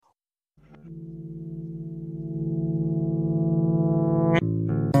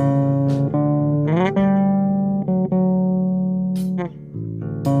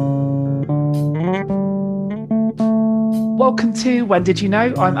to When Did You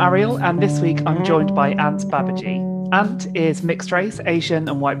Know? I'm Ariel, and this week I'm joined by Ant Babaji. Ant is mixed race, Asian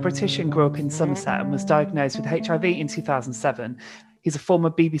and white British, and grew up in Somerset and was diagnosed with HIV in 2007. He's a former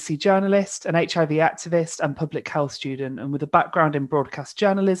BBC journalist, an HIV activist and public health student, and with a background in broadcast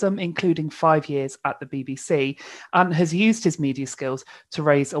journalism, including 5 years at the BBC, and has used his media skills to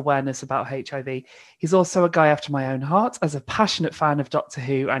raise awareness about HIV. He's also a guy after my own heart, as a passionate fan of Doctor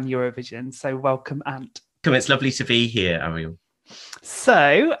Who and Eurovision. So welcome, Ant. It's lovely to be here, Ariel.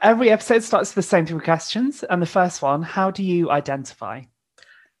 So every episode starts with the same three questions. And the first one, how do you identify?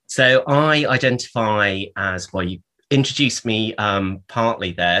 So I identify as, well, you introduced me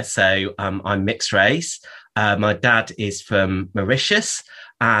partly there. So I'm mixed race. My dad is from Mauritius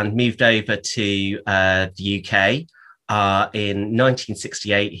and moved over to the UK in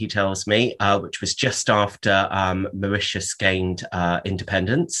 1968, he tells me, which was just after Mauritius gained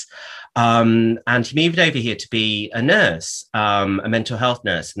independence. And he moved over here to be a nurse, a mental health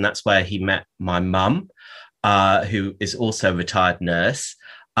nurse. And that's where he met my mum, who is also a retired nurse.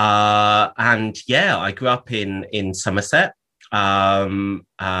 And yeah, I grew up in Somerset. And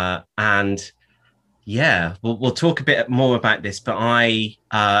yeah, we'll talk a bit more about this, but I,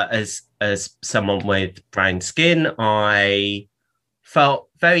 as someone with brown skin, I felt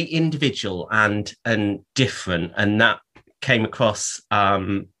very individual and different. And that came across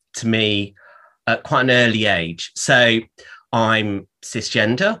to me at quite an early age. So I'm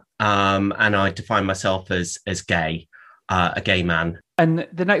cisgender, and I define myself as gay, a gay man. And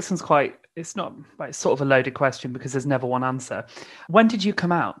the next one's it's sort of a loaded question because there's never one answer. When did you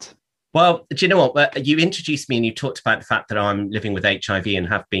come out? Well, do you know what? You introduced me and you talked about the fact that I'm living with HIV and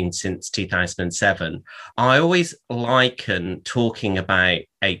have been since 2007. I always liken talking about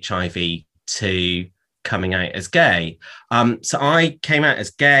HIV to coming out as gay. So I came out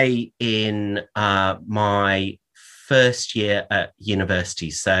as gay in my first year at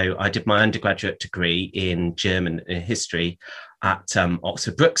university. So I did my undergraduate degree in German history at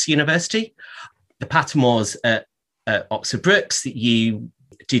Oxford Brookes University. The pattern was at Oxford Brookes that you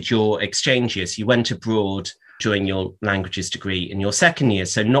did your exchange year. So you went abroad during your languages degree in your second year.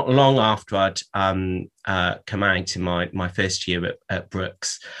 So not long after I'd come out in my first year at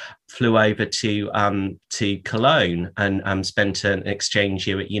Brookes, flew over to Cologne and spent an exchange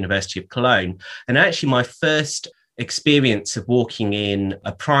year at University of Cologne. And actually my first experience of walking in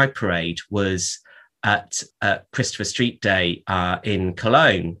a pride parade was at Christopher Street Day in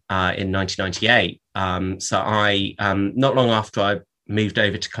Cologne in 1998. So I, not long after I moved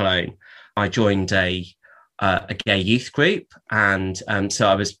over to Cologne, I joined a gay youth group, and so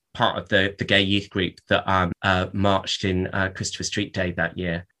I was part of the gay youth group that marched in Christopher Street Day that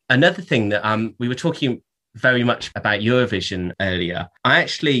year. Another thing that we were talking very much about Eurovision earlier.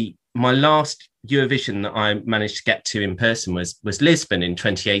 My last Eurovision that I managed to get to in person was Lisbon in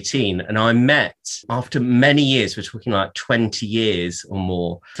 2018, and I met, after many years, we're talking like 20 years or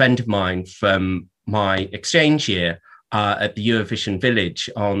more, a friend of mine from my exchange year at the Eurovision Village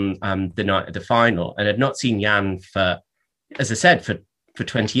on the night of the final, and I'd not seen Jan for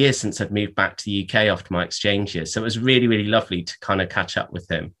 20 years since I'd moved back to the UK after my exchange year. So it was really, really lovely to kind of catch up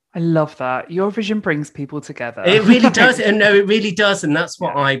with him. I love that. Eurovision brings people together. It really does. And no, it really does. And that's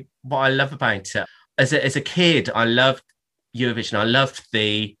what I love about it. As a kid, I loved Eurovision. I loved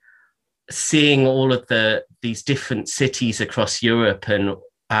seeing all of these different cities across Europe, and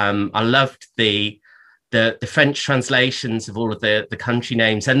I loved the French translations of all of the country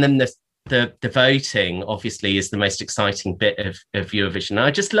names, and then the voting obviously is the most exciting bit of Eurovision.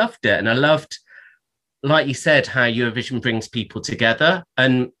 I just loved it, and I loved, like you said, how Eurovision brings people together.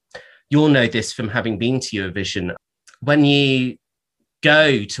 And you'll know this from having been to Eurovision. When you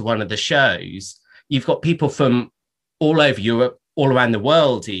go to one of the shows, you've got people from all over Europe, all around the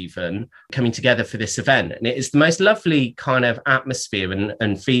world even, coming together for this event. And it is the most lovely kind of atmosphere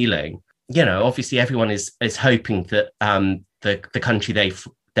and feeling. You know, obviously everyone is hoping that the country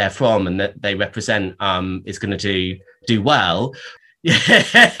they're from and that they represent is going to do well.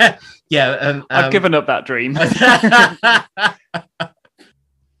 Yeah. I've given up that dream.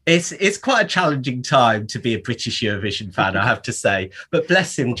 It's quite a challenging time to be a British Eurovision fan, I have to say. But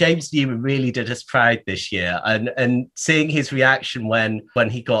bless him, James Newman really did us proud this year, and seeing his reaction when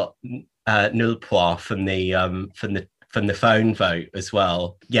he got nul point from the phone vote as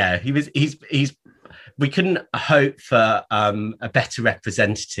well. Yeah, he's we couldn't hope for a better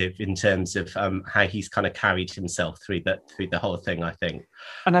representative in terms of how he's kind of carried himself through the whole thing, I think.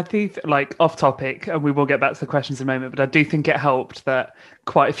 And I think, like, off topic, and we will get back to the questions in a moment, but I do think it helped that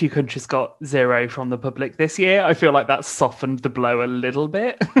quite a few countries got 0 from the public this year. I feel like that softened the blow a little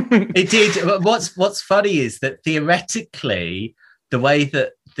bit. It did. What's funny is that theoretically, the way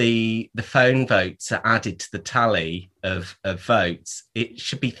that the phone votes are added to the tally of votes, it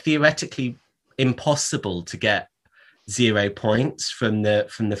should be theoretically impossible to get 0 points from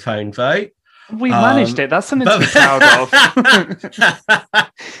the phone vote. We managed it. That's something to be proud of.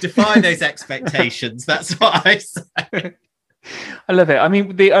 Defy those expectations. That's what I say. I love it. I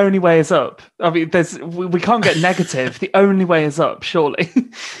mean, the only way is up. I mean, we can't get negative. The only way is up, surely.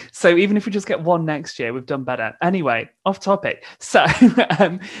 So even if we just get 1 next year, we've done better. Anyway, off topic. So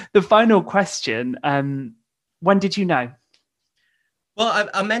the final question, when did you know? Well,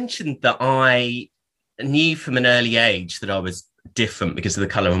 I mentioned that I knew from an early age that I was different because of the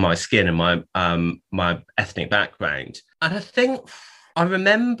colour of my skin and my ethnic background. And I think I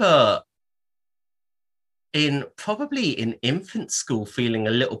remember probably in infant school feeling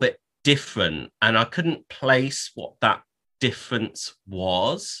a little bit different, and I couldn't place what that difference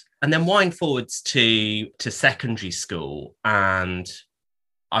was. And then wind forwards to secondary school, and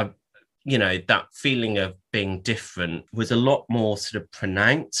that feeling of being different was a lot more sort of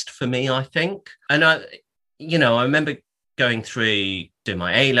pronounced for me, I think. And I remember going through doing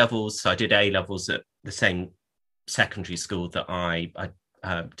my A levels. So I did A levels at the same secondary school that I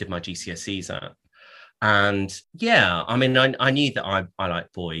did my GCSEs at. And yeah, I mean, I knew that I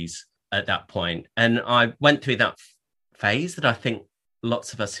liked boys at that point. And I went through that phase that I think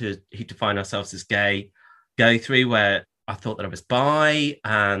lots of us who define ourselves as gay go through, where I thought that I was bi,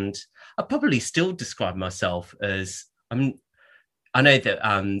 and I probably still describe myself as, I know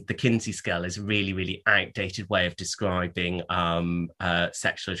that the Kinsey scale is a really, really outdated way of describing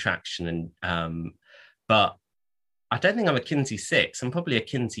sexual attraction, but I don't think I'm a Kinsey 6. I'm probably a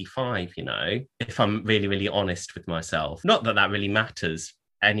Kinsey 5, if I'm really, really honest with myself. Not that really matters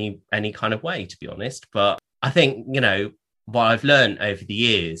any kind of way, to be honest. But I think, what I've learned over the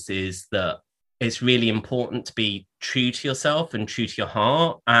years is that it's really important to be true to yourself and true to your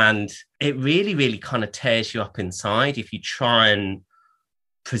heart. And it really, really kind of tears you up inside if you try and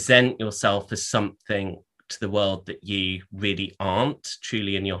present yourself as something to the world that you really aren't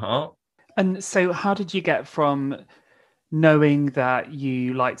truly in your heart. And so how did you get from knowing that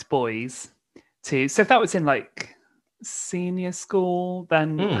you liked boys so if that was in like senior school,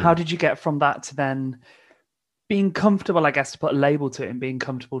 then how did you get from that to then being comfortable, I guess, to put a label to it and being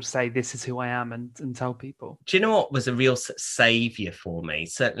comfortable to say, this is who I am and tell people? Do you know what was a real saviour for me?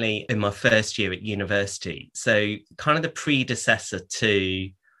 Certainly in my first year at university. So kind of the predecessor to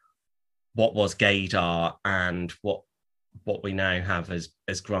what was Gaydar and what we now have as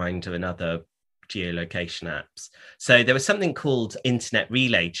Grindr and other geolocation apps. So there was something called Internet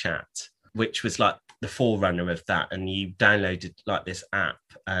Relay Chat, which was like the forerunner of that, and you downloaded like this app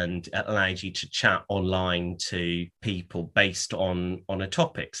and it allowed you to chat online to people based on a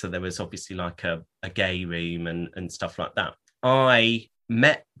topic. So there was obviously like a gay room and stuff like that. I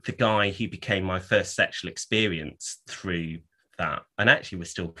met the guy who became my first sexual experience through that, and actually we're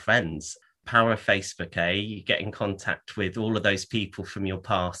still friends. Power of Facebook, you get in contact with all of those people from your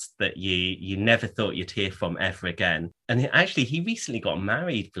past that you never thought you'd hear from ever again. And he recently got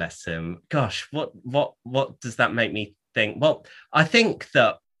married, bless him. Gosh, what does that make me think? Well, I think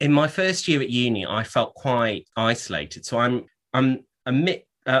that in my first year at uni, I felt quite isolated. So I'm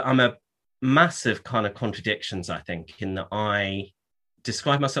a massive kind of contradictions, I think, in that I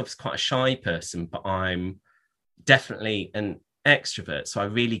describe myself as quite a shy person, but I'm definitely an extrovert. So I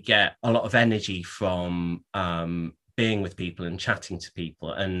really get a lot of energy from being with people and chatting to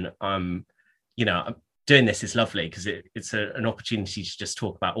people. And doing this is lovely because it's an opportunity to just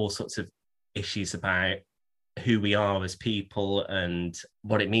talk about all sorts of issues about who we are as people and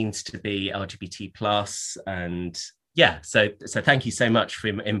what it means to be LGBT plus. And yeah, so thank you so much for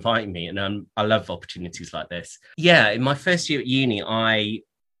inviting me. And I love opportunities like this. Yeah, in my first year at uni, I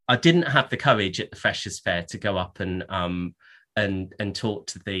didn't have the courage at the Freshers' Fair to go up and talk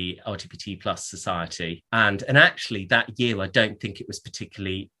to the LGBT plus society. And actually that year, I don't think it was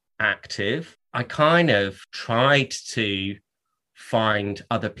particularly active. I kind of tried to find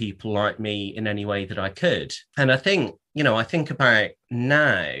other people like me in any way that I could. And I think, I think about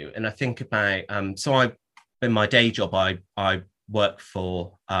now, and I think about, in my day job, I work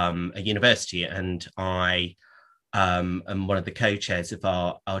for a university, and I am one of the co-chairs of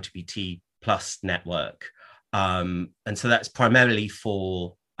our LGBT plus network. And so that's primarily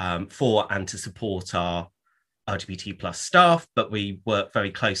for for and to support our LGBT plus staff, but we work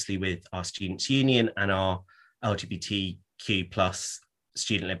very closely with our Students' Union and our LGBTQ plus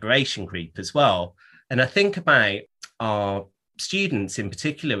student liberation group as well. And I think about our students in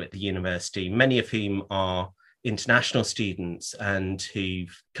particular at the university, many of whom are international students and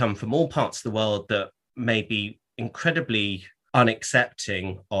who've come from all parts of the world that may be incredibly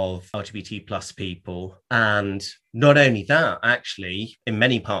unaccepting of LGBT plus people. And not only that, actually, in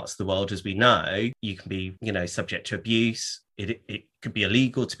many parts of the world, as we know, you can be, subject to abuse. It could be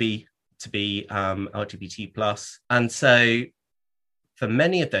illegal to be LGBT plus. And so for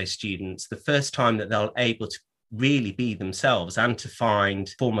many of those students, the first time that they're able to really be themselves and to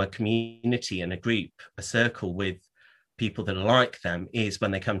form a community and a group, a circle with people that are like them is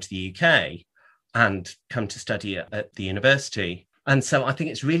when they come to the UK and come to study at the university. And so I think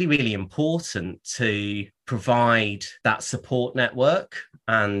it's really, really important to provide that support network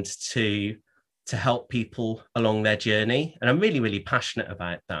and to help people along their journey. And I'm really, really passionate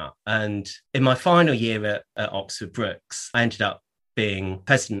about that. And in my final year at Oxford Brookes, I ended up being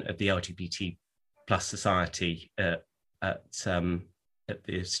president of the LGBT plus society at the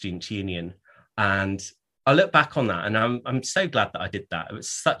Students' Union. And I look back on that and I'm so glad that I did that. It was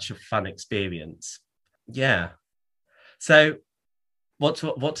such a fun experience. Yeah. So what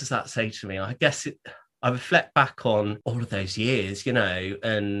does that say to me? I guess I reflect back on all of those years,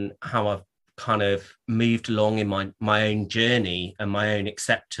 and how I've kind of moved along in my own journey and my own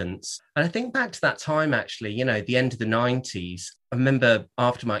acceptance. And I think back to that time, actually, the end of the 90s. I remember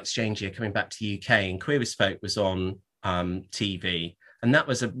after my exchange year coming back to the UK and Queer as Folk was on TV. And that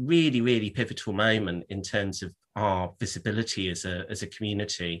was a really, really pivotal moment in terms of our visibility as a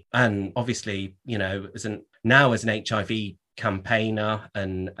community. And obviously, as an HIV campaigner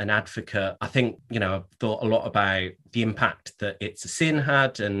and an advocate, I think, I've thought a lot about the impact that It's a Sin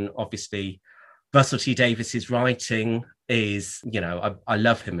had. And obviously, Russell T Davies's writing is, I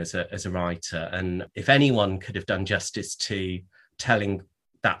love him as a writer. And if anyone could have done justice to telling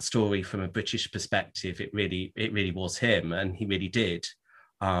that story from a British perspective, it really was him, and he really did.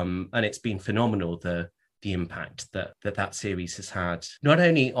 And it's been phenomenal, the impact that series has had, not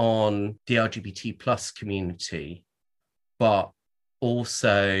only on the LGBT plus community, but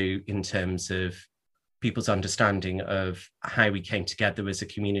also in terms of people's understanding of how we came together as a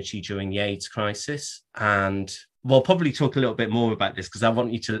community during the AIDS crisis. And we'll probably talk a little bit more about this because I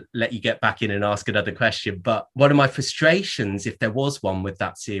want you to let you get back in and ask another question. But one of my frustrations, if there was one with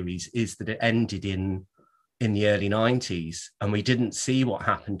that series, is that it ended in the early 90s and we didn't see what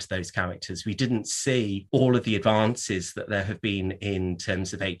happened to those characters. We didn't see all of the advances that there have been in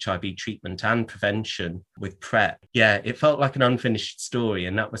terms of HIV treatment and prevention with PrEP. Yeah, it felt like an unfinished story,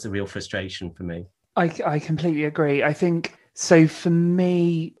 and that was a real frustration for me. I completely agree. I think so. For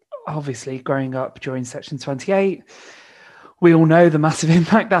me, obviously, growing up during Section 28, we all know the massive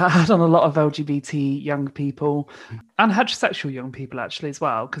impact that had on a lot of LGBT young people and heterosexual young people, actually, as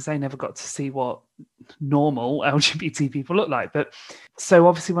well, because they never got to see what normal LGBT people look like. But so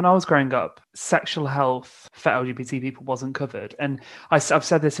obviously, when I was growing up, sexual health for LGBT people wasn't covered. And I've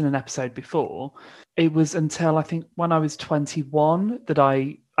said this in an episode before. It was until I think when I was 21 that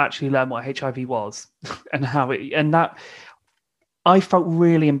I actually learned what HIV was and that I felt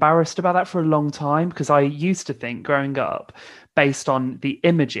really embarrassed about that for a long time, because I used to think growing up, based on the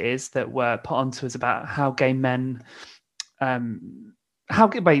images that were put onto us about how gay men, the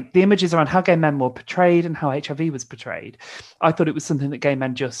images around how gay men were portrayed and how HIV was portrayed, I thought it was something that gay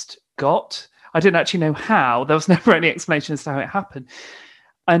men just got. I didn't actually know how. There was never any explanation as to how it happened.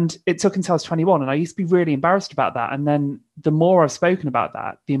 And it took until I was 21, and I used to be really embarrassed about that. And then the more I've spoken about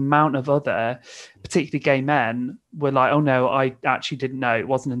that, the amount of other, particularly gay men, were like, oh no, I actually didn't know. It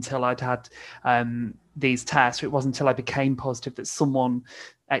wasn't until I'd had these tests, or it wasn't until I became positive that someone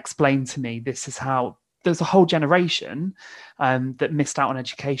explained to me this is how. There's a whole generation that missed out on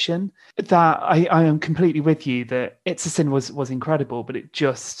education. That I am completely with you that It's a Sin was incredible, but it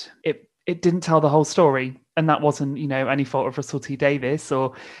didn't tell the whole story. And that wasn't, any fault of Russell T Davies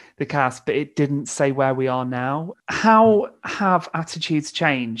or the cast, but it didn't say where we are now. How have attitudes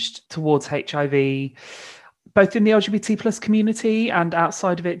changed towards HIV, both in the LGBT plus community and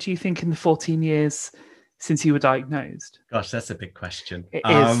outside of it, do you think, in the 14 years since you were diagnosed? Gosh, that's a big question. It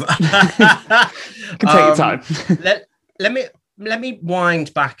is. You can take your time. Let me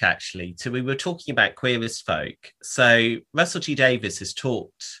wind back, actually, to we were talking about Queer as Folk. So Russell T Davies has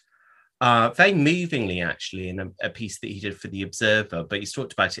talked very movingly, actually, in a piece that he did for The Observer, but he's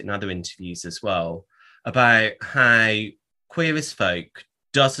talked about it in other interviews as well, about how Queer as Folk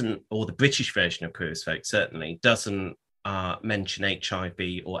doesn't, or the British version of Queer as Folk certainly, doesn't mention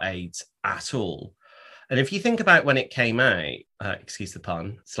HIV or AIDS at all. And if you think about when it came out, excuse the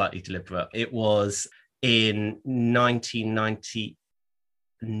pun, slightly deliberate, it was in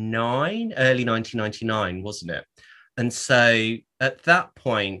 1999, early 1999, wasn't it? And so at that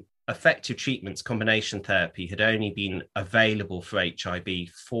point, effective treatments, combination therapy had only been available for HIV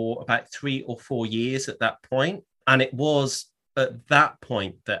for about 3 or 4 years at that point. And it was at that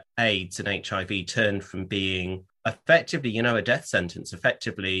point that AIDS and HIV turned from being effectively, a death sentence.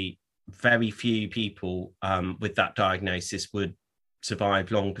 Effectively, very few people with that diagnosis would survive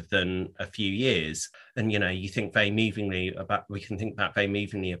longer than a few years. And, you think very movingly about, we can think back very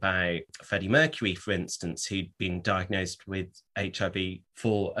movingly about Freddie Mercury, for instance, who'd been diagnosed with HIV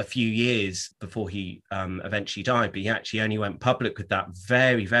for a few years before he eventually died, but he actually only went public with that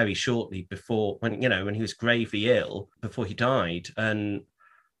very, very shortly before, when he was gravely ill before he died. And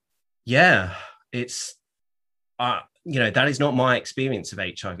yeah, it's, that is not my experience of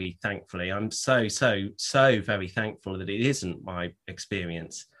HIV, thankfully. I'm so very thankful that it isn't my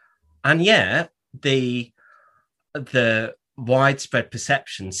experience. And yeah, the widespread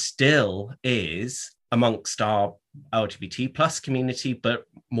perception still is amongst our LGBT plus community, but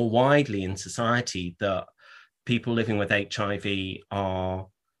more widely in society, that people living with HIV are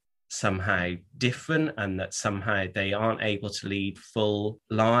somehow different and that somehow they aren't able to lead full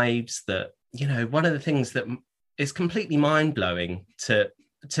lives. That, one of the things that is completely mind-blowing to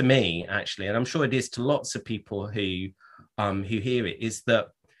me, actually, and I'm sure it is to lots of people who hear it, is that,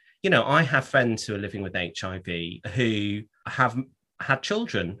 I have friends who are living with HIV who have had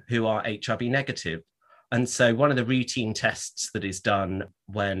children who are HIV negative. And so one of the routine tests that is done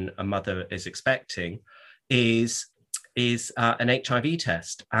when a mother is expecting is an HIV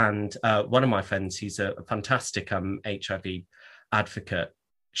test. And one of my friends, who's a fantastic HIV advocate,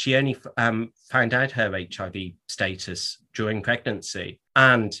 she only found out her HIV status during pregnancy.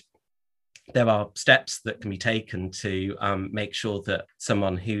 And there are steps that can be taken to make sure that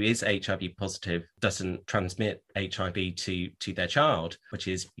someone who is HIV positive doesn't transmit HIV to their child, which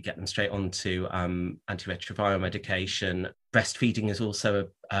is you get them straight onto antiretroviral medication. Breastfeeding is also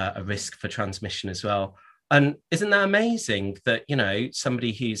a risk for transmission as well. And isn't that amazing that,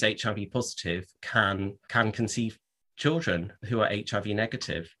 somebody who's HIV positive can conceive children who are HIV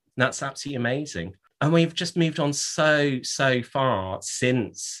negative? And that's absolutely amazing. And we've just moved on so far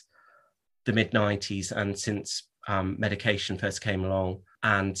since the mid-90s and since medication first came along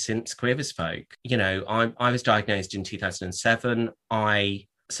and since Queer as Folk. I was diagnosed in 2007. I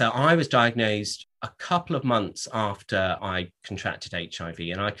was diagnosed a couple of months after I contracted HIV,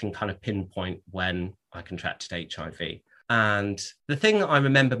 and I can kind of pinpoint when I contracted HIV. And the thing that I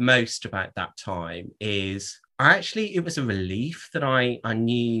remember most about that time is it was a relief that I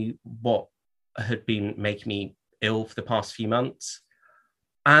knew what had been making me ill for the past few months.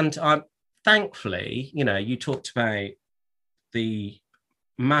 And thankfully, you talked about the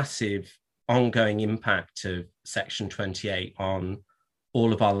massive ongoing impact of Section 28 on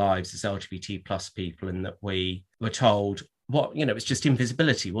all of our lives as LGBT plus people, and that we were told it's just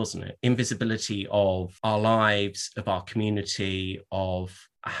invisibility, wasn't it? Invisibility of our lives, of our community, of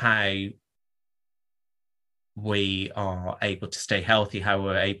how we are able to stay healthy, how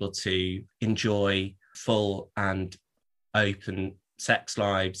we're able to enjoy full and open sex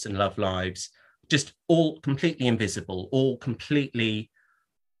lives and love lives, just all completely invisible, all completely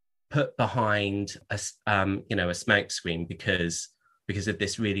put behind a smoke screen because of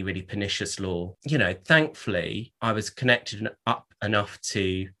this really, really pernicious law. Thankfully, I was connected up enough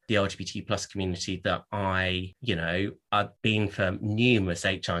to the LGBT plus community that I've been for numerous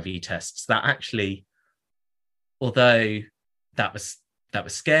HIV tests that actually, although that was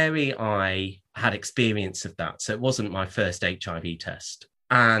scary, I had experience of that. So it wasn't my first HIV test.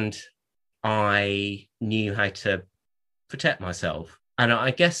 And I knew how to protect myself. And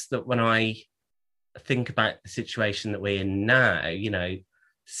I guess that when I think about the situation that we're in now,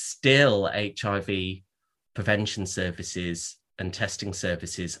 still HIV prevention services and testing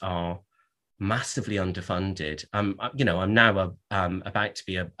services are massively underfunded. I'm now about to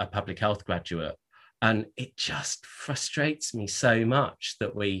be a public health graduate. And it just frustrates me so much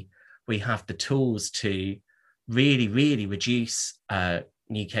that we have the tools to really, really reduce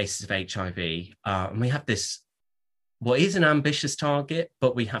new cases of HIV. And we have this, what is an ambitious target,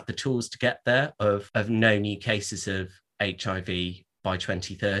 but we have the tools to get there of no new cases of HIV by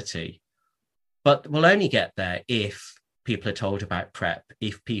 2030. But we'll only get there if people are told about PrEP,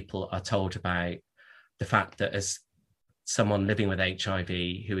 if people are told about the fact that as someone living with HIV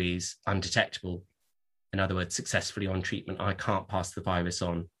who is undetectable, in other words, successfully on treatment, I can't pass the virus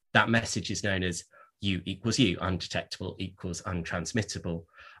on. That message is known as you equals you, undetectable equals untransmittable.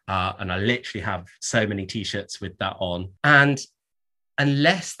 And I literally have so many t-shirts with that on. And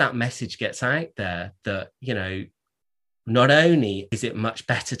unless that message gets out there that, you know, not only is it much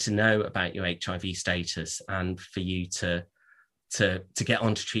better to know about your HIV status and for you to get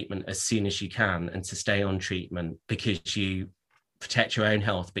onto treatment as soon as you can and to stay on treatment because you protect your own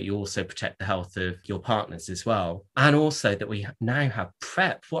health, but you also protect the health of your partners as well. And also that we now have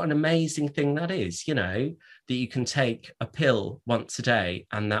PrEP. What an amazing thing that is, you know, that you can take a pill once a day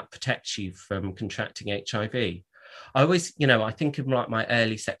and that protects you from contracting HIV. I always, you know, I think of like my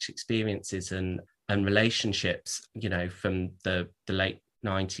early sex experiences and relationships, you know, from the late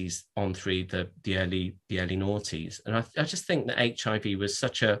 90s on through the early noughties. And I just think that HIV was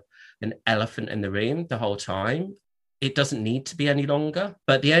such an elephant in the room the whole time. It doesn't need to be any longer.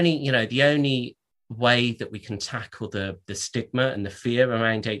 But the only way that we can tackle the stigma and the fear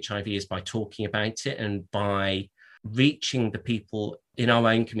around HIV is by talking about it and by reaching the people in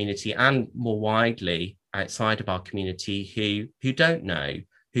our own community and more widely outside of our community who don't know,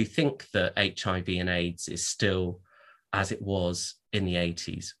 who think that HIV and AIDS is still as it was in the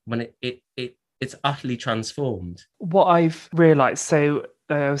 80s, when it's utterly transformed. What I've realised, so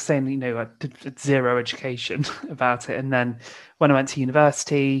I was saying, you know, I did zero education about it. And then when I went to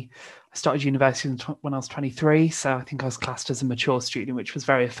university, I started university when I was 23. So I think I was classed as a mature student, which was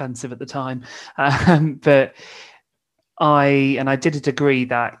very offensive at the time. But I did a degree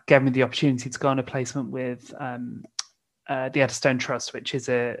that gave me the opportunity to go on a placement with the Eddystone Trust, which is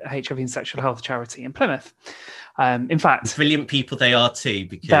a HIV and sexual health charity in Plymouth. In fact, brilliant people they are too,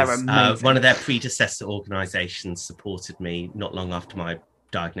 because one of their predecessor organisations supported me not long after my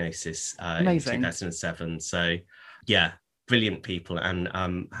diagnosis in 2007. So yeah, brilliant people, and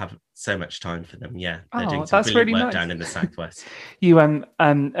have so much time for them. Yeah, they're doing some brilliant really work nice. down in the southwest. You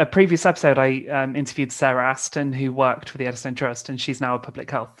a previous episode I interviewed Sarah Aston, who worked for the Eddystone Trust, and she's now a public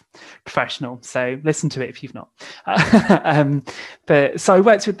health professional, so listen to it if you've not. But so I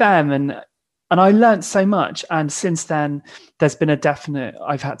worked with them, and I learned so much, and since then there's been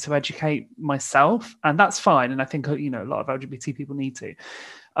I've had to educate myself, and that's fine. And I think, you know, a lot of LGBT people need to,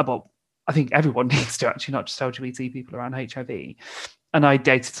 I think everyone needs to, actually, not just LGBT people around HIV. And I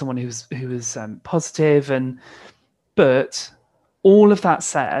dated someone who was positive, but all of that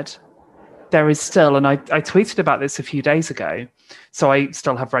said, there is still, and I tweeted about this a few days ago, so I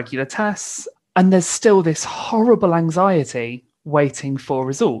still have regular tests, and there's still this horrible anxiety waiting for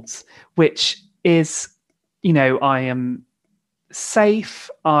results, which is, you know, I am safe,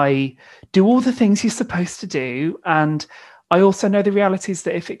 I do all the things you're supposed to do, and I also know the reality is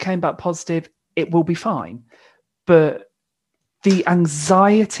that if it came back positive, it will be fine. But the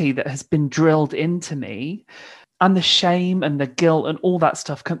anxiety that has been drilled into me, and the shame and the guilt and all that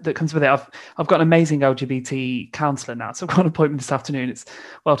stuff that comes with it. I've got an amazing LGBT counsellor now, so I've got an appointment this afternoon. It's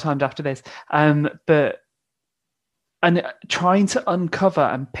well timed after this. But trying to uncover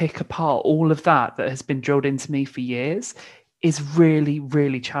and pick apart all of that has been drilled into me for years is really,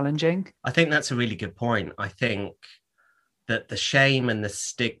 really challenging. I think that's a really good point. I think that the shame and the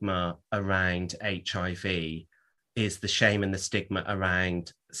stigma around HIV is the shame and the stigma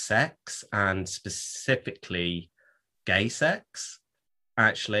around sex, and specifically gay sex.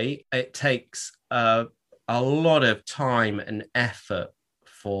 Actually, it takes a lot of time and effort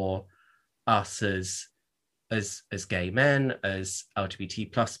for us as gay men, as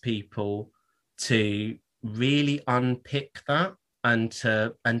LGBT plus people, to really unpick that and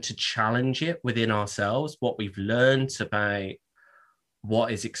to challenge it within ourselves, what we've learned about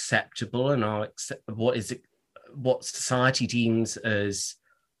what is acceptable and what society deems as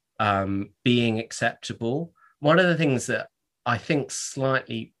being acceptable. One of the things that I think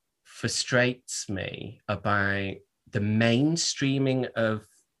slightly frustrates me about the mainstreaming of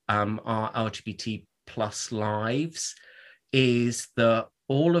our LGBT plus lives is that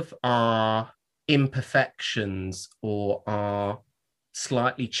all of our imperfections or our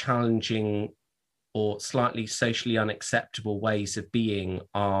slightly challenging or slightly socially unacceptable ways of being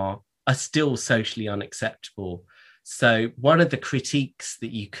are still socially unacceptable. So one of the critiques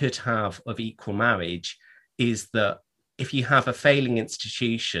that you could have of equal marriage is that if you have a failing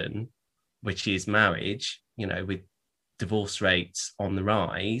institution, which is marriage, you know, with divorce rates on the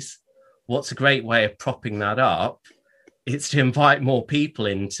rise, what's a great way of propping that up? It's to invite more people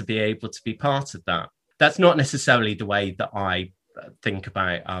in to be able to be part of that. That's not necessarily the way that I think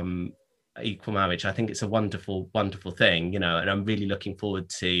about equal marriage. I think it's a wonderful, wonderful thing, you know, and I'm really looking forward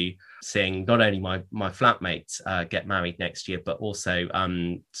to seeing not only my flatmates get married next year, but also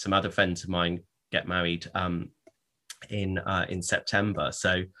some other friends of mine get married in September.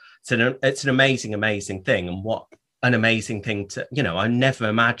 So it's an amazing thing, and what an amazing thing to, I never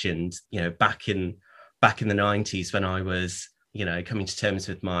imagined, back in the 90s when I was, coming to terms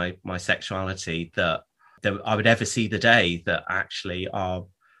with my sexuality, that I would ever see the day that actually our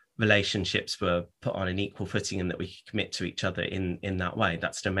relationships were put on an equal footing and that we could commit to each other in that way.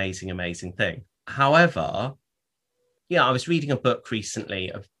 That's an amazing thing. However, I was reading a book recently,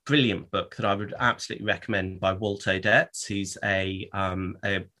 a brilliant book that I would absolutely recommend, by Walt Odets, who's a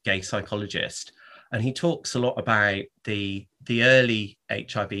gay psychologist. And he talks a lot about the early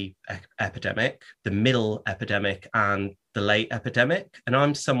HIV epidemic, the middle epidemic, and the late epidemic. And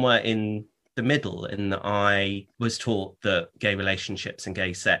I'm somewhere in the middle, in that I was taught that gay relationships and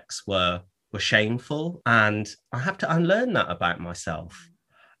gay sex were shameful. And I have to unlearn that about myself.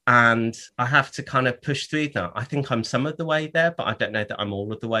 And I have to kind of push through that. I think I'm some of the way there, but I don't know that I'm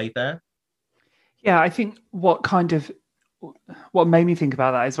all of the way there. Yeah, I think what made me think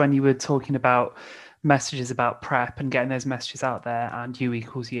about that is when you were talking about messages about PrEP and getting those messages out there, and U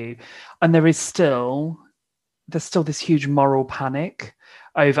equals U. And there's still this huge moral panic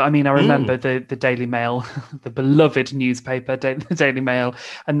over, I remember the Daily Mail, the beloved newspaper, the Daily Mail,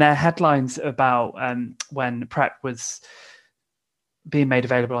 and their headlines about when PrEP was being made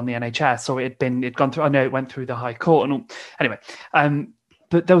available on the NHS, or it'd gone through, I know it went through the High Court and all. Anyway,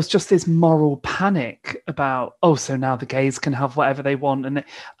 but there was just this moral panic about, so now the gays can have whatever they want,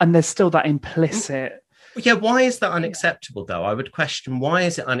 and there's still that implicit. Yeah, why is that unacceptable though? I would question, why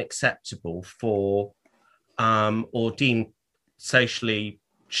is it unacceptable for or deemed socially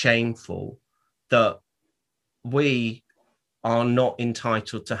shameful that we are not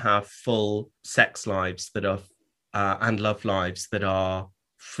entitled to have full sex lives that are and love lives that are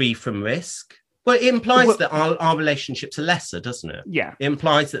free from risk? Well, it implies that our relationships are lesser, doesn't it? Yeah. It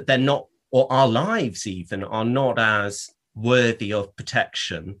implies that they're not, or our lives even are not as worthy of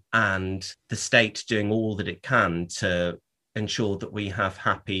protection, and the state doing all that it can to ensure that we have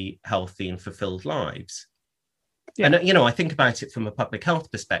happy, healthy and fulfilled lives. Yeah. And, I think about it from a public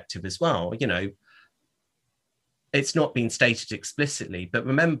health perspective as well. It's not been stated explicitly, but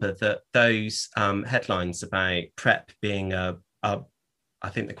remember that those headlines about PrEP being I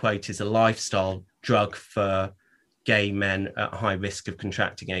think the quote is, a lifestyle drug for gay men at high risk of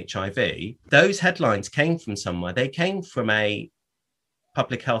contracting HIV. Those headlines came from somewhere. They came from a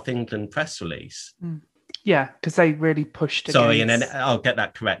Public Health England press release. Yeah, because they really pushed against... Sorry, and I'll get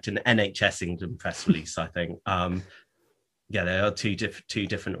that correct, an NHS England press release, I think. Yeah, there are two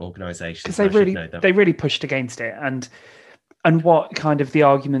different organisations. Because they really pushed against it, and what kind of the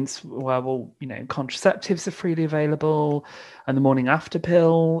arguments were, well, contraceptives are freely available and the morning after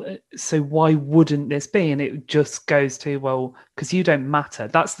pill, so why wouldn't this be? And it just goes to, well, because you don't matter.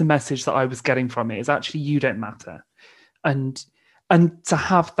 That's the message that I was getting from it, is actually you don't matter. And to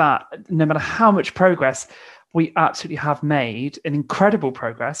have that, no matter how much progress we absolutely have made, an incredible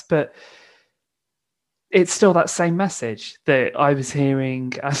progress, but it's still that same message that I was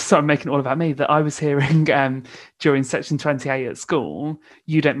hearing. So I'm making it all about me, that I was hearing during Section 28 at school.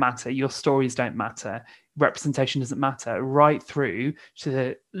 You don't matter. Your stories don't matter. Representation doesn't matter. Right through to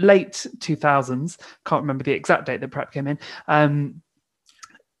the late 2000s. Can't remember the exact date that PrEP came in.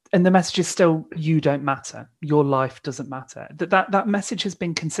 And the message is still, you don't matter. Your life doesn't matter. That message has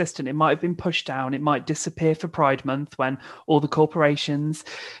been consistent. It might have been pushed down. It might disappear for Pride Month when all the corporations,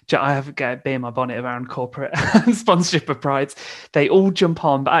 I have a bee in my bonnet around corporate sponsorship of Prides, they all jump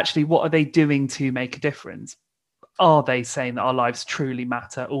on. But actually, what are they doing to make a difference? Are they saying that our lives truly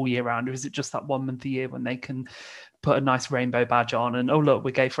matter all year round? Or is it just that 1 month a year when they can put a nice rainbow badge on and, oh, look,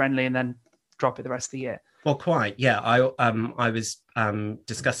 we're gay friendly, and then drop it the rest of the year? Well, quite, yeah. I was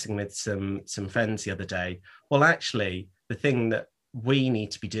discussing with some friends the other day. Well, actually, the thing that we need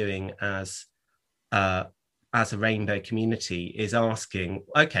to be doing as a rainbow community is asking,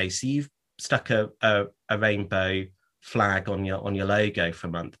 okay, so you've stuck a rainbow flag on your logo for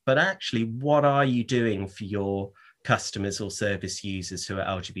a month, but actually, what are you doing for your customers or service users who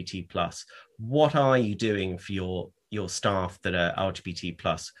are LGBT plus? What are you doing for your staff that are LGBT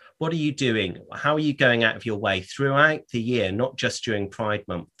plus? What are you doing? How are you going out of your way throughout the year, not just during Pride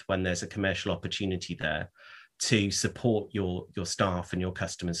Month when there's a commercial opportunity there, to support your staff and your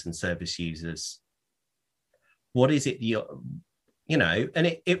customers and service users? What is it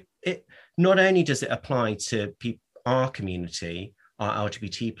and it not only does it apply to our community, our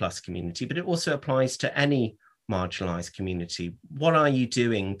LGBT plus community, but it also applies to any marginalized community. What are you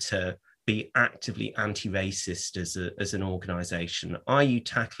doing to be actively anti-racist as an organization? Are you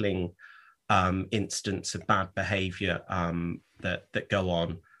tackling incidents of bad behavior that go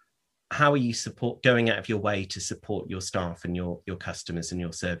on how are you going out of your way to support your staff and your customers and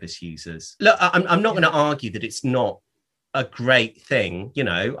your service users? Look, I'm not going to argue that it's not a great thing.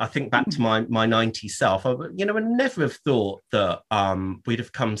 I think back to my 90s self. I would never have thought that we'd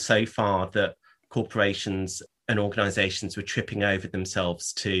have come so far that corporations and organizations were tripping over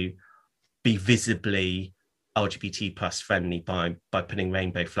themselves to be visibly LGBT plus friendly by putting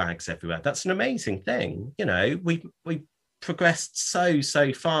rainbow flags everywhere. That's an amazing thing. We progressed so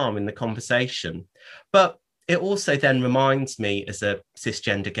far in the conversation. But it also then reminds me, as a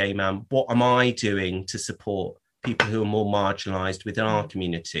cisgender gay man, what am I doing to support people who are more marginalized within our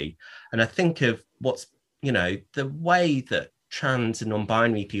community? And I think of what's, the way that trans and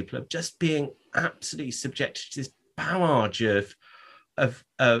non-binary people are just being absolutely subjected to this barrage of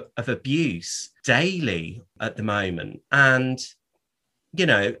abuse daily at the moment. And,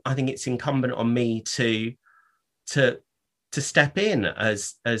 I think it's incumbent on me to step in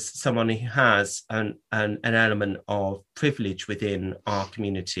as someone who has an element of privilege within our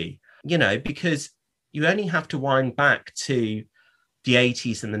community, because you only have to wind back to the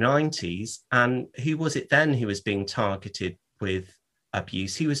 80s and the 90s. And who was it then who was being targeted with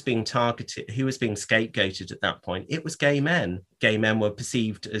abuse? Who was being targeted? Who was being scapegoated at that point? It was gay men. Gay men were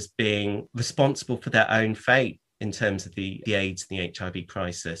perceived as being responsible for their own fate in terms of the AIDS and the HIV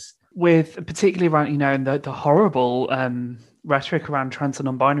crisis. With particularly around, the horrible rhetoric around trans and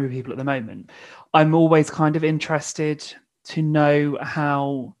non-binary people at the moment, I'm always kind of interested to know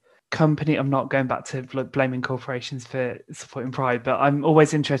how I'm not going back to blaming corporations for supporting Pride, but I'm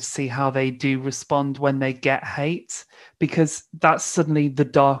always interested to see how they do respond when they get hate, because that's suddenly the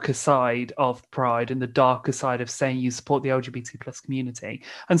darker side of Pride and the darker side of saying you support the LGBT plus community.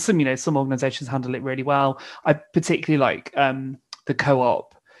 And some organizations handle it really well. I particularly like the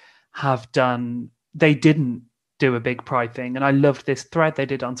Co-op they didn't do a big Pride thing. And I loved this thread they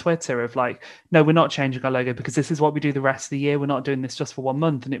did on Twitter of like, no, we're not changing our logo because this is what we do the rest of the year. We're not doing this just for 1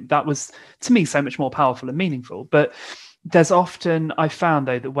 month. And that was, to me, so much more powerful and meaningful. But there's often, I found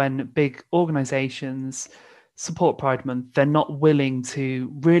though, that when big organizations support Pride Month, they're not willing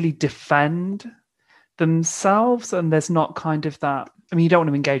to really defend themselves. And there's not kind of that, I mean, you don't want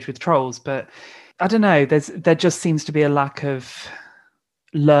to engage with trolls, but I don't know, there just seems to be a lack of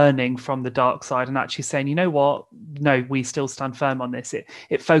learning from the dark side and actually saying, you know what, no, we still stand firm on this.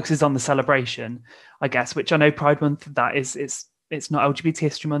 It focuses on the celebration, I guess, which I know Pride Month, that is, it's not LGBT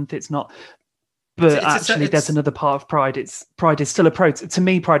History Month, it's not, but there's another part of Pride. Pride is still a protest. To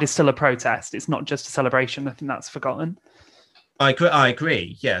me, Pride is still a protest. It's not just a celebration. I think that's forgotten. I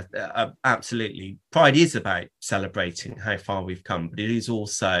agree. Yeah, absolutely. Pride is about celebrating how far we've come, but it is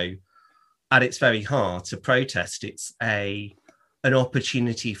also, at its very heart, a protest. It's an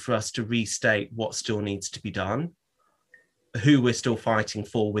opportunity for us to restate what still needs to be done, who we're still fighting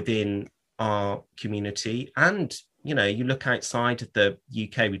for within our community. And, you look outside of the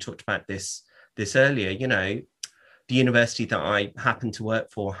UK, we talked about this earlier, the university that I happen to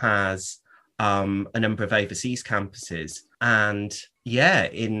work for has a number of overseas campuses. And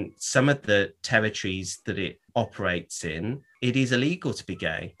in some of the territories that it operates in, it is illegal to be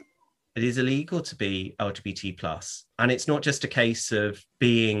gay. It is illegal to be LGBT plus. And it's not just a case of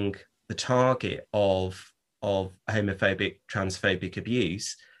being the target of homophobic, transphobic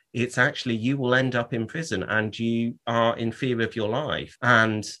abuse. It's actually, you will end up in prison and you are in fear of your life.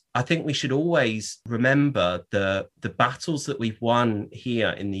 And I think we should always remember the battles that we've won here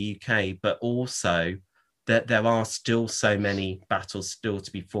in the UK, but also that there are still so many battles still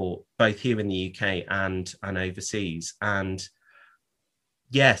to be fought, both here in the UK and overseas. And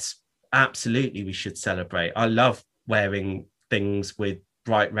yes, absolutely, we should celebrate. I love wearing things with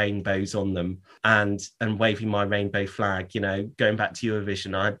bright rainbows on them and waving my rainbow flag. Going back to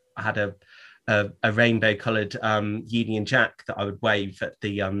Eurovision, I had a rainbow coloured Union Jack that I would wave at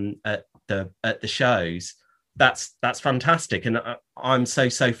the shows. That's fantastic, and I'm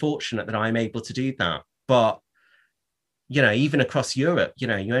so fortunate that I'm able to do that. But even across Europe, you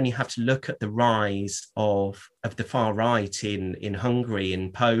only have to look at the rise of the far right in Hungary,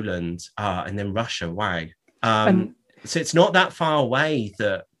 in Poland, and then Russia. Wow. So it's not that far away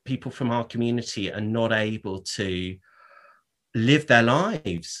that people from our community are not able to live their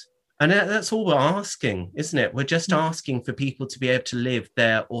lives. And that's all we're asking, isn't it? We're just asking for people to be able to live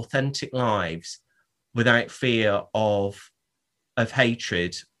their authentic lives without fear of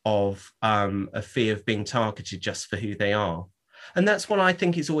hatred, of a fear of being targeted just for who they are. And that's what I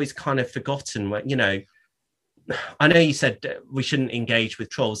think is always kind of forgotten. When, I know you said we shouldn't engage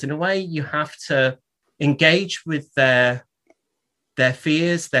with trolls. In a way, you have to engage with their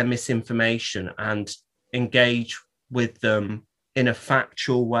fears, their misinformation, and engage with them in a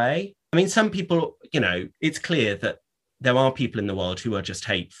factual way. I mean, some people, it's clear that there are people in the world who are just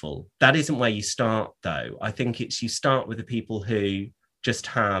hateful. That isn't where you start, though. I think you start with the people who just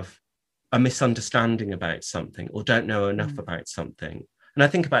have a misunderstanding about something or don't know enough about something. And I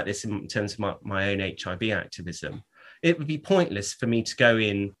think about this in terms of my own HIV activism. It would be pointless for me to go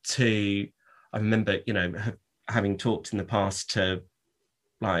into, I remember, having talked in the past to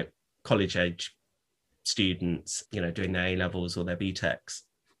like college age students, doing their A-levels or their BTECs.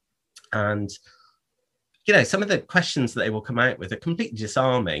 And, some of the questions that they will come out with are completely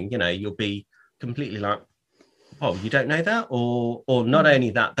disarming. You'll be completely like, oh, you don't know that? Or not only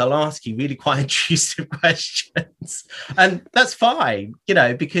that, they'll ask you really quite intrusive questions. And that's fine,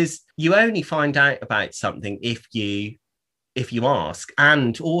 because you only find out about something if you ask.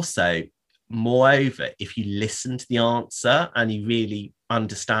 And also, moreover, if you listen to the answer and you really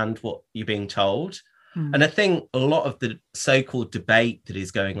understand what you're being told. And I think a lot of the so-called debate that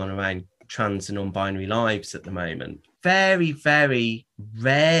is going on around trans and non-binary lives at the moment, very, very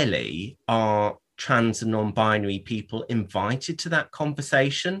rarely are trans and non-binary people invited to that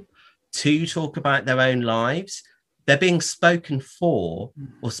conversation to talk about their own lives. They're being spoken for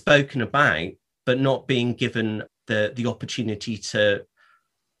or spoken about, but not being given the opportunity to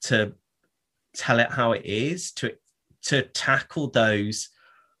tell it how it is, to tackle those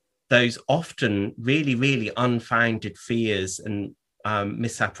often really, really unfounded fears and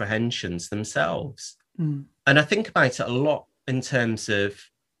misapprehensions themselves. And I think about it a lot in terms of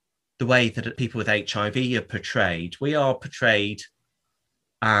the way that people with HIV are portrayed. We are portrayed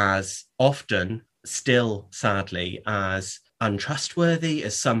as often, still sadly, as untrustworthy,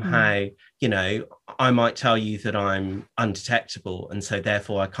 as somehow, I might tell you that I'm undetectable and so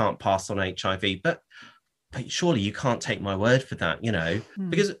therefore I can't pass on HIV, but surely you can't take my word for that,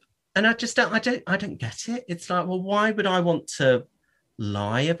 because, and I don't get it. It's like, well, why would I want to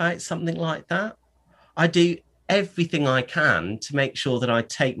lie about something like that? I do everything I can to make sure that I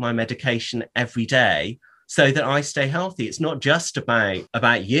take my medication every day so that I stay healthy. It's not just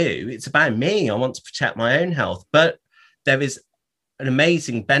about you. It's about me. I want to protect my own health. But there is an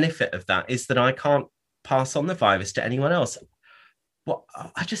amazing benefit of that is that I can't pass on the virus to anyone else. Well,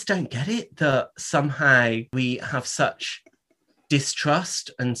 I just don't get it that somehow we have such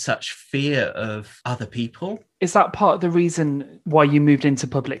distrust and such fear of other people. Is that part of the reason why you moved into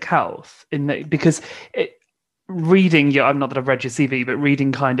public health? Reading, I'm not that I've read your CV, but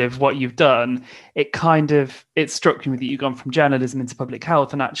reading kind of what you've done, it struck me that you've gone from journalism into public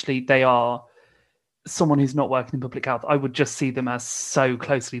health, and actually they are someone who's not working in public health. I would just see them as so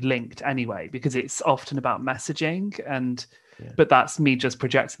closely linked anyway, because it's often about messaging and. Yeah. But that's me just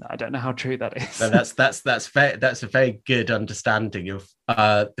projecting that. I don't know how true that is. No, that's a very good understanding of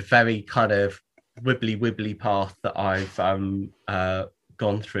the very kind of wibbly path that I've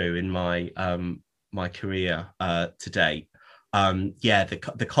gone through in my my career to date.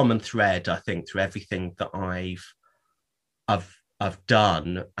 The common thread, I think, through everything that I've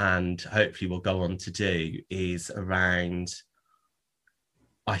done and hopefully will go on to do is around,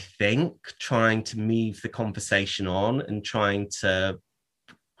 I think, trying to move the conversation on and trying to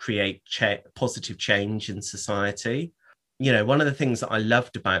create positive change in society. One of the things that I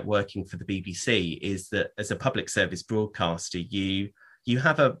loved about working for the BBC is that as a public service broadcaster, you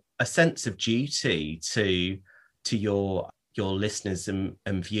have a sense of duty to your listeners and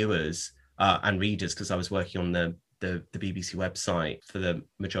viewers and readers, because I was working on the BBC website for the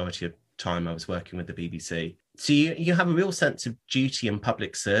majority of time I was working with the BBC. So you have a real sense of duty and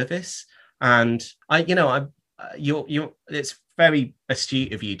public service, and it's very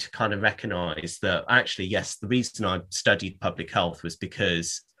astute of you to kind of recognise that actually, yes, the reason I studied public health was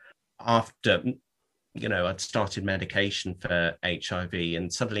because after I'd started medication for HIV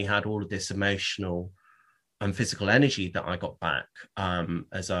and suddenly had all of this emotional and physical energy that I got back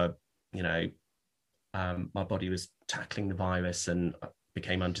as my body was tackling the virus and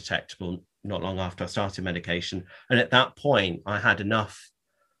became undetectable not long after I started medication. And at that point, I had enough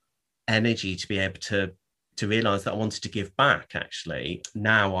energy to be able to realise that I wanted to give back, actually.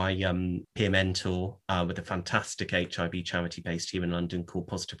 Now I peer mentor with a fantastic HIV charity based here in London called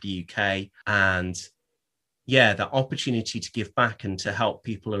Positively UK. And the opportunity to give back and to help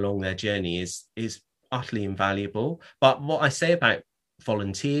people along their journey is utterly invaluable. But what I say about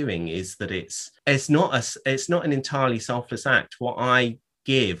volunteering is that it's not an entirely selfless act. What I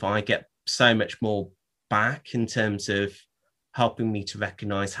give, I get so much more back in terms of helping me to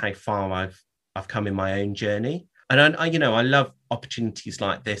recognize how far I've come in my own journey. And I love opportunities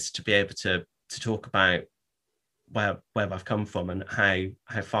like this to be able to talk about where I've come from and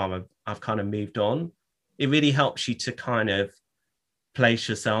how far I've kind of moved on. It really helps you to kind of place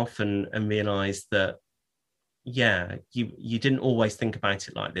yourself and realize that, yeah, you didn't always think about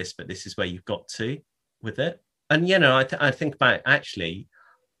it like this, but this is where you've got to with it. And, you know, I think about, actually,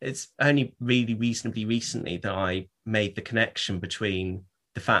 it's only really reasonably recently that I made the connection between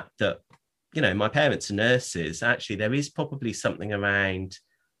the fact that, you know, my parents are nurses. Actually, there is probably something around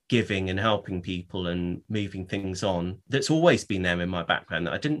giving and helping people and moving things on that's always been there in my background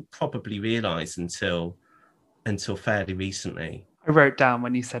that I didn't probably realize until fairly recently. I wrote down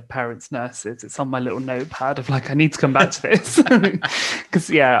when you said parents nurses, it's on my little notepad of like, I need to come back to this. Because,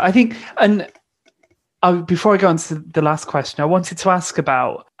 yeah, I think, and before I go on to the last question, I wanted to ask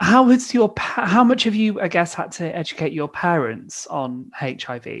about how much have you, I guess, had to educate your parents on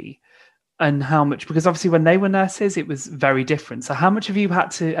HIV, and how much, because obviously when they were nurses, it was very different. So how much have you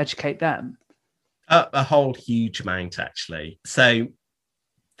had to educate them? A whole huge amount, actually. So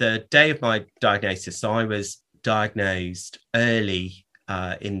the day of my diagnosis, I was diagnosed early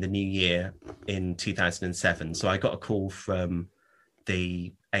in the new year in 2007. So I got a call from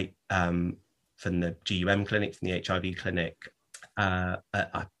the GUM clinic, from the HIV clinic. I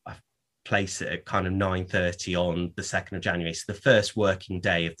placed it at kind of 9:30 on the 2nd of January, so the first working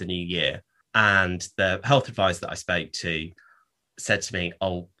day of the new year. And the health advisor that I spoke to said to me,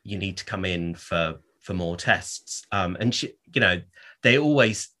 "Oh, you need to come in for more tests." And she, you know, they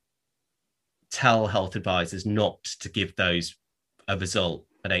always tell health advisors not to give those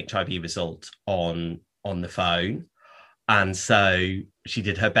an HIV result on the phone. And so she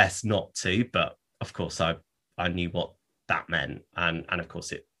did her best not to, but of course I knew what that meant. And of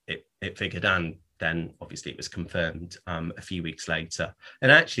course it figured, and then obviously it was confirmed a few weeks later.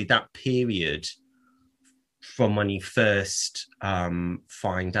 And actually that period from when you first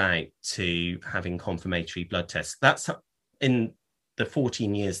find out to having confirmatory blood tests, that's in the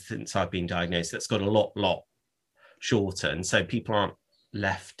 14 years since I've been diagnosed, that's got a lot shorter. And so people aren't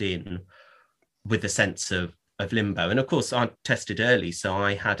left in with a sense of limbo. And of course I tested early, so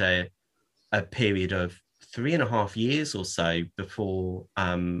I had a period of 3.5 years or so before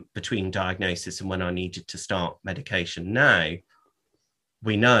between diagnosis and when I needed to start medication. Now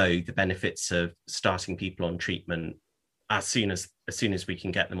we know the benefits of starting people on treatment as soon as we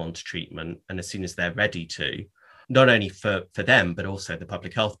can get them onto treatment, and as soon as they're ready to, not only for them, but also the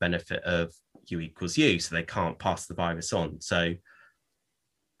public health benefit of U equals U, so they can't pass the virus on. So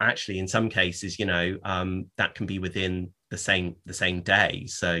actually, in some cases, you know, that can be within the same day.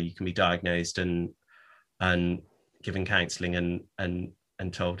 So you can be diagnosed and given counselling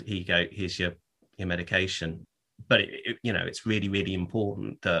and told, here you go, here's your medication. But you know, it's really, really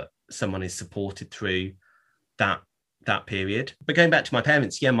important that someone is supported through that period. But going back to my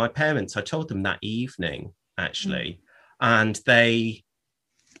parents, my parents, I told them that evening actually, and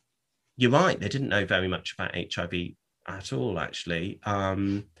you're right, they didn't know very much about HIV at all actually.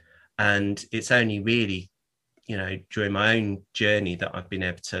 And it's only really, you know, during my own journey that I've been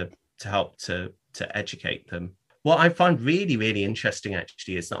able to help to educate them. What I find really, really interesting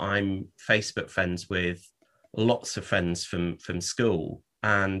actually is that I'm Facebook friends with lots of friends from school,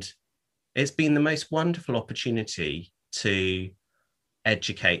 and it's been the most wonderful opportunity to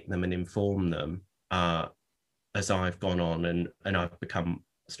educate them and inform them as I've gone on, and I've become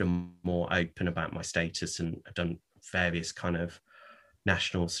sort of more open about my status, and I've done various kind of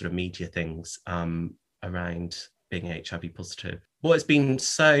national sort of media things around being HIV positive. What has been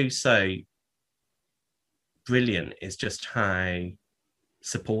so brilliant is just how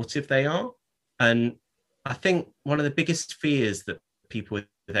supportive they are. And I think one of the biggest fears that people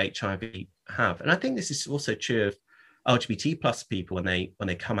with HIV have, and I think this is also true of LGBT plus people when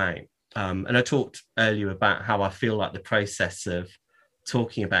they come out. And I talked earlier about how I feel like the process of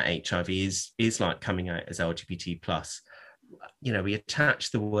talking about HIV is like coming out as LGBT plus. You know, we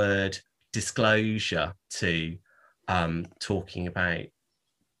attach the word disclosure to talking about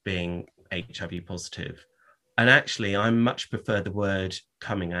being HIV positive. And actually, I much prefer the word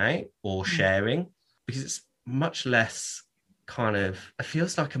coming out or sharing, because it's much less kind of, it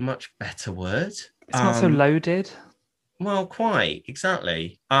feels like a much better word. It's not so loaded. Well, quite,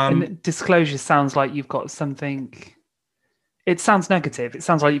 exactly. And disclosure sounds like you've got something, it sounds negative. It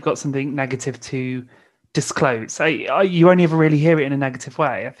sounds like you've got something negative to disclose. You only ever really hear it in a negative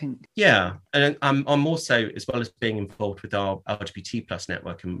way, I think. Yeah, and I'm also, as well as being involved with our LGBT plus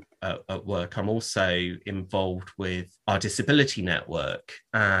network at work, I'm also involved with our disability network.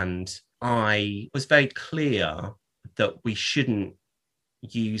 And I was very clear that we shouldn't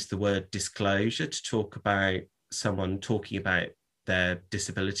use the word disclosure to talk about someone talking about their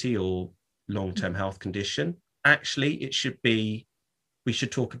disability or long-term health condition. Actually, it should be, we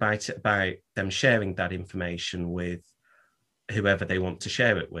should talk about them sharing that information with whoever they want to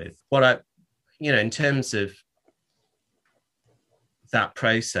share it with. In terms of that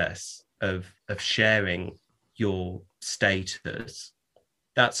process of sharing your status,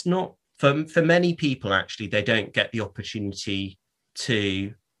 that's not for many people. Actually, they don't get the opportunity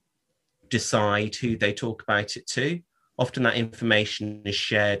to decide who they talk about it to. Often that information is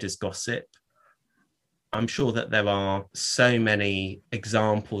shared as gossip. I'm sure that there are so many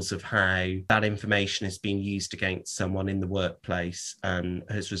examples of how that information is being used against someone in the workplace and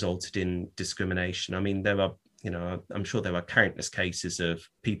has resulted in discrimination. I mean, I'm sure there are countless cases of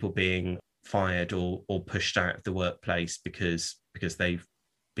people being fired or pushed out of the workplace because they've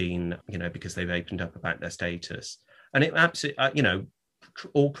been, because they've opened up about their status. And it absolutely,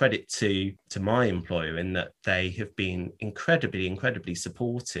 all credit to my employer in that they have been incredibly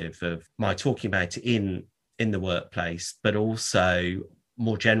supportive of my talking about it in the workplace, but also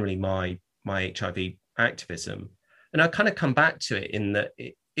more generally my HIV activism. And I kind of come back to it in that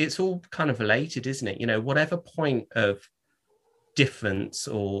it's all kind of related, isn't it? Whatever point of difference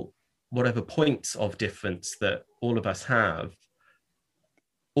or whatever points of difference that all of us have,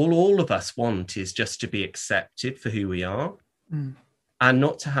 all of us want is just to be accepted for who we are. And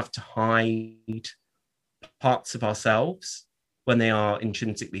not to have to hide parts of ourselves when they are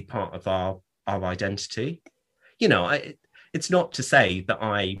intrinsically part of our identity. It's not to say that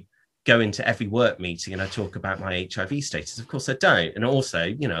I go into every work meeting and I talk about my HIV status. Of course I don't. And also,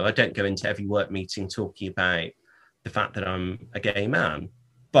 I don't go into every work meeting talking about the fact that I'm a gay man.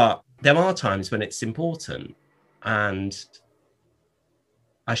 But there are times when it's important, and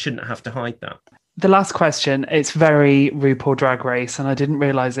I shouldn't have to hide that. The last question, it's very RuPaul Drag Race, and I didn't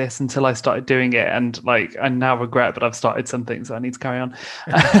realize this until I started doing it, and I now regret, but I've started something, so I need to carry on.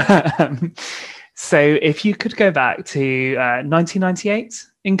 So if you could go back to 1998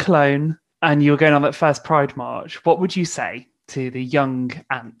 in Cologne and you were going on that first Pride March, what would you say to the young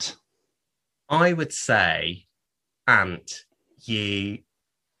Ant? I would say, Ant, you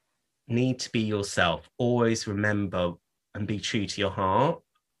need to be yourself. Always remember and be true to your heart.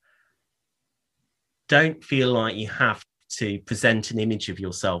 Don't feel like you have to present an image of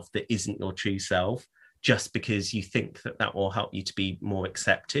yourself that isn't your true self just because you think that will help you to be more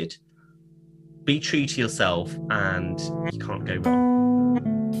accepted. Be true to yourself and you can't go wrong.